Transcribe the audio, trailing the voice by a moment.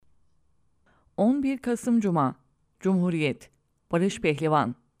11 Kasım Cuma, Cumhuriyet, Barış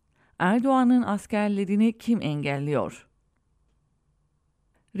Pehlivan, Erdoğan'ın askerlerini kim engelliyor?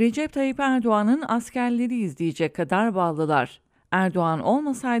 Recep Tayyip Erdoğan'ın askerleriyiz diyecek kadar bağlılar. Erdoğan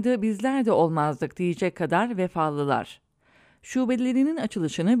olmasaydı bizler de olmazdık diyecek kadar vefalılar. Şubelerinin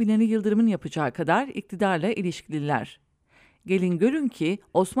açılışını Binali Yıldırım'ın yapacağı kadar iktidarla ilişkililer. Gelin görün ki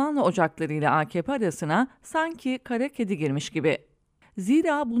Osmanlı ocakları ile AKP arasına sanki kara kedi girmiş gibi.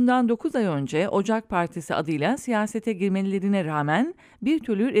 Zira bundan 9 ay önce Ocak Partisi adıyla siyasete girmelerine rağmen bir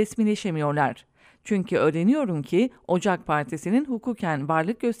türlü resmileşemiyorlar. Çünkü öğreniyorum ki Ocak Partisi'nin hukuken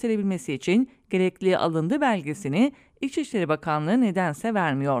varlık gösterebilmesi için gerekli alındı belgesini İçişleri Bakanlığı nedense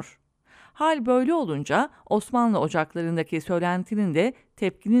vermiyor. Hal böyle olunca Osmanlı ocaklarındaki söylentinin de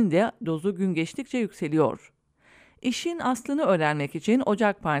tepkinin de dozu gün geçtikçe yükseliyor. İşin aslını öğrenmek için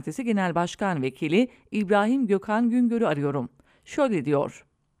Ocak Partisi Genel Başkan Vekili İbrahim Gökhan Güngör'ü arıyorum. Şöyle diyor: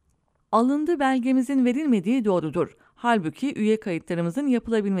 alındı belgemizin verilmediği doğrudur. Halbuki üye kayıtlarımızın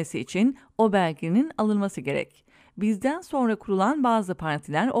yapılabilmesi için o belgenin alınması gerek. Bizden sonra kurulan bazı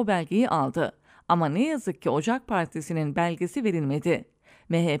partiler o belgeyi aldı. Ama ne yazık ki Ocak Partisi'nin belgesi verilmedi.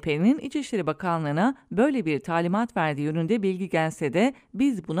 MHP'nin İçişleri Bakanlığı'na böyle bir talimat verdiği yönünde bilgi gelse de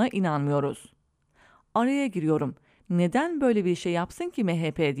biz buna inanmıyoruz. Araya giriyorum. Neden böyle bir şey yapsın ki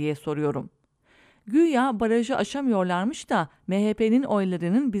MHP diye soruyorum. Güya barajı aşamıyorlarmış da MHP'nin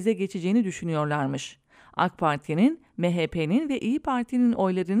oylarının bize geçeceğini düşünüyorlarmış. AK Parti'nin, MHP'nin ve İyi Parti'nin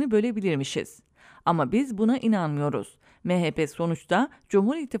oylarını bölebilirmişiz. Ama biz buna inanmıyoruz. MHP sonuçta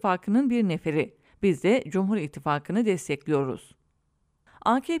Cumhur İttifakı'nın bir neferi. Biz de Cumhur İttifakı'nı destekliyoruz.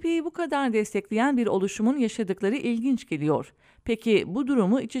 AKP'yi bu kadar destekleyen bir oluşumun yaşadıkları ilginç geliyor. Peki bu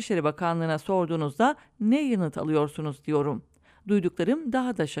durumu İçişleri Bakanlığı'na sorduğunuzda ne yanıt alıyorsunuz diyorum. Duyduklarım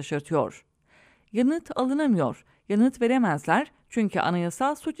daha da şaşırtıyor. Yanıt alınamıyor. Yanıt veremezler çünkü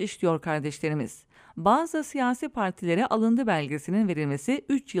anayasal suç işliyor kardeşlerimiz. Bazı siyasi partilere alındı belgesinin verilmesi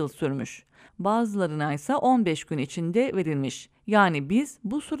 3 yıl sürmüş. Bazılarına ise 15 gün içinde verilmiş. Yani biz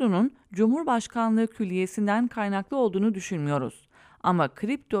bu sorunun Cumhurbaşkanlığı Külliyesi'nden kaynaklı olduğunu düşünmüyoruz. Ama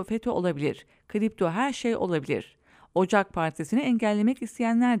kripto FETÖ olabilir. Kripto her şey olabilir. Ocak Partisi'ni engellemek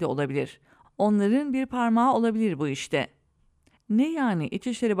isteyenler de olabilir. Onların bir parmağı olabilir bu işte. Ne yani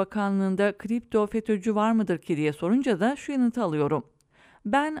İçişleri Bakanlığı'nda kripto FETÖ'cü var mıdır ki diye sorunca da şu yanıtı alıyorum.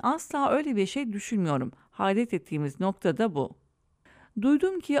 Ben asla öyle bir şey düşünmüyorum. Hayret ettiğimiz nokta da bu.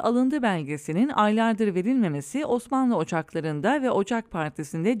 Duydum ki alındı belgesinin aylardır verilmemesi Osmanlı ocaklarında ve Ocak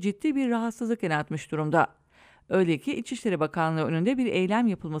Partisi'nde ciddi bir rahatsızlık yaratmış durumda. Öyle ki İçişleri Bakanlığı önünde bir eylem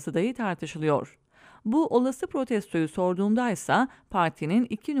yapılması dahi tartışılıyor. Bu olası protestoyu sorduğumda ise partinin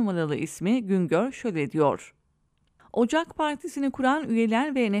 2 numaralı ismi Güngör şöyle diyor. Ocak Partisi'ni kuran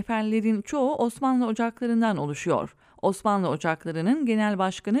üyeler ve neferlerin çoğu Osmanlı ocaklarından oluşuyor. Osmanlı ocaklarının genel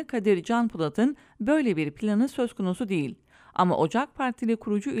başkanı Kadir Can Polat'ın böyle bir planı söz konusu değil. Ama Ocak Partili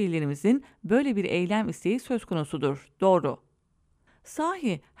kurucu üyelerimizin böyle bir eylem isteği söz konusudur. Doğru.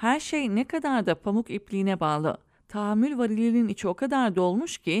 Sahi her şey ne kadar da pamuk ipliğine bağlı. Tahammül varilinin içi o kadar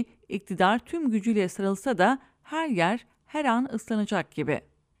dolmuş ki iktidar tüm gücüyle sarılsa da her yer her an ıslanacak gibi.